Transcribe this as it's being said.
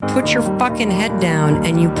put your fucking head down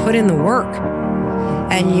and you put in the work.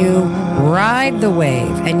 And you ride the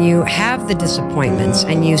wave, and you have the disappointments,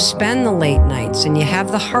 and you spend the late nights, and you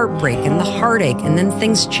have the heartbreak and the heartache, and then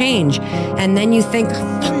things change. And then you think,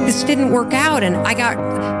 this didn't work out, and I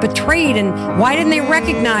got betrayed, and why didn't they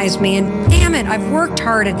recognize me? And damn it, I've worked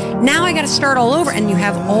hard, and now I got to start all over. And you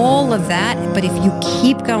have all of that, but if you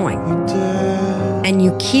keep going, and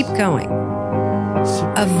you keep going,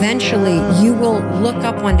 eventually you will look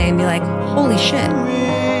up one day and be like, holy shit,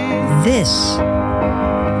 this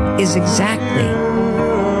is exactly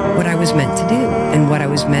what I was meant to do and what I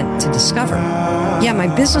was meant to discover. Yeah,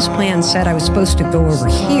 my business plan said I was supposed to go over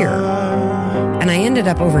here, and I ended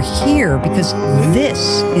up over here because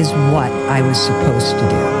this is what I was supposed to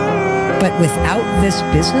do. But without this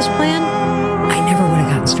business plan, I never would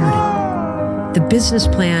have gotten started. The business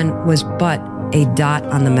plan was but a dot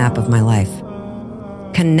on the map of my life,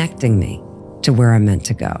 connecting me to where I'm meant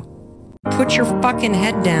to go. Put your fucking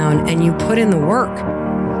head down and you put in the work.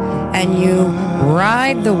 And you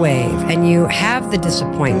ride the wave, and you have the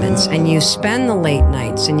disappointments, and you spend the late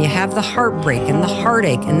nights, and you have the heartbreak and the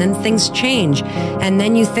heartache, and then things change. And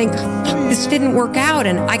then you think, this didn't work out,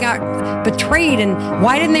 and I got betrayed, and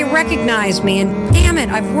why didn't they recognize me? And damn it,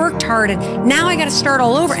 I've worked hard, and now I got to start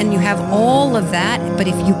all over. And you have all of that, but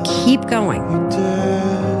if you keep going,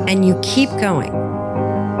 and you keep going,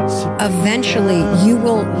 eventually you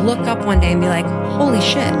will look up one day and be like, holy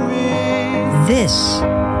shit, this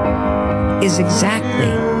is exactly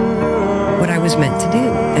what I was meant to do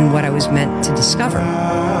and what I was meant to discover.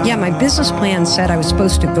 Yeah, my business plan said I was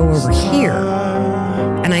supposed to go over here,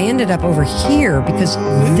 and I ended up over here because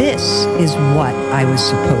this is what I was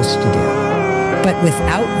supposed to do. But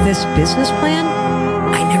without this business plan,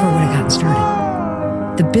 I never would have gotten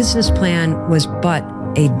started. The business plan was but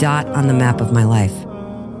a dot on the map of my life,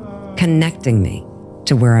 connecting me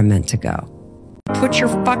to where I'm meant to go. Put your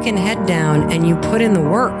fucking head down and you put in the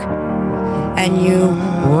work. And you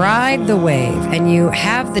ride the wave, and you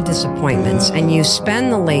have the disappointments, and you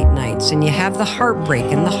spend the late nights, and you have the heartbreak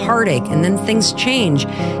and the heartache, and then things change.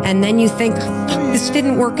 And then you think, this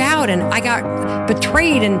didn't work out, and I got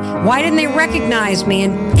betrayed, and why didn't they recognize me?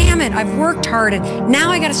 And damn it, I've worked hard, and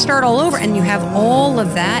now I got to start all over. And you have all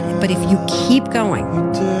of that, but if you keep going,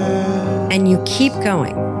 and you keep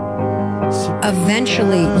going,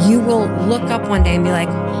 eventually you will look up one day and be like,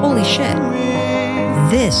 holy shit,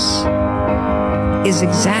 this is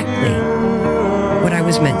exactly what I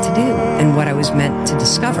was meant to do and what I was meant to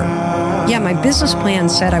discover. Yeah, my business plan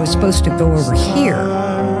said I was supposed to go over here,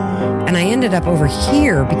 and I ended up over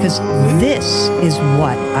here because this is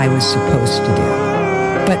what I was supposed to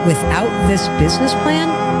do. But without this business plan,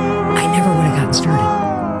 I never would have gotten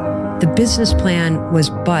started. The business plan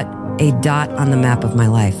was but a dot on the map of my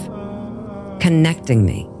life, connecting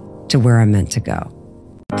me to where I'm meant to go.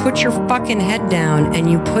 Put your fucking head down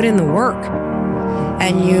and you put in the work.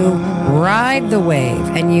 And you ride the wave,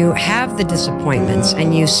 and you have the disappointments,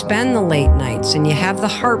 and you spend the late nights, and you have the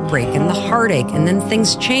heartbreak and the heartache, and then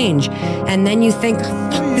things change. And then you think,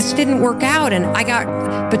 this didn't work out, and I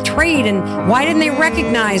got betrayed, and why didn't they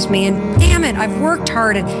recognize me? And damn it, I've worked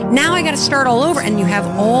hard, and now I got to start all over. And you have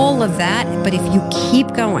all of that, but if you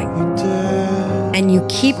keep going, and you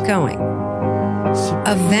keep going,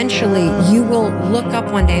 eventually you will look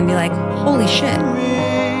up one day and be like, holy shit,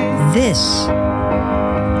 this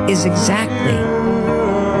is exactly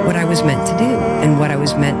what I was meant to do and what I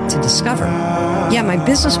was meant to discover. Yeah, my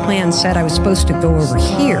business plan said I was supposed to go over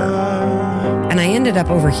here, and I ended up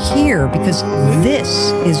over here because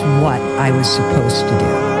this is what I was supposed to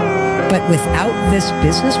do. But without this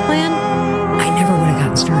business plan, I never would have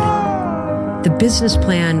gotten started. The business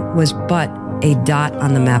plan was but a dot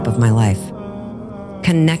on the map of my life,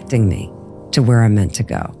 connecting me to where I'm meant to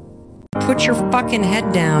go. Put your fucking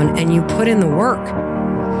head down and you put in the work.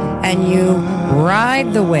 And you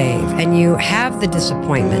ride the wave, and you have the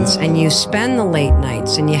disappointments, and you spend the late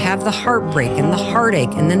nights, and you have the heartbreak and the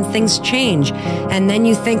heartache, and then things change. And then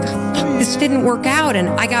you think, this didn't work out, and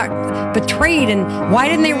I got betrayed, and why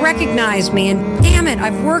didn't they recognize me? And damn it,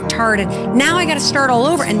 I've worked hard, and now I got to start all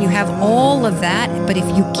over. And you have all of that, but if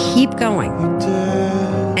you keep going,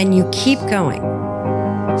 and you keep going,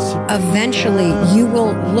 eventually you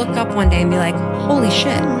will look up one day and be like, holy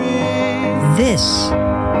shit, this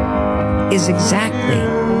is exactly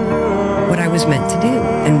what I was meant to do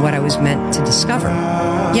and what I was meant to discover.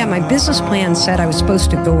 Yeah, my business plan said I was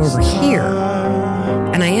supposed to go over here,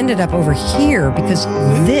 and I ended up over here because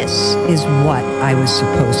this is what I was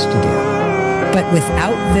supposed to do. But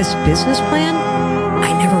without this business plan,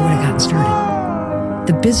 I never would have gotten started.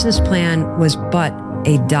 The business plan was but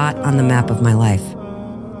a dot on the map of my life,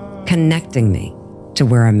 connecting me to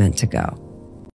where I'm meant to go.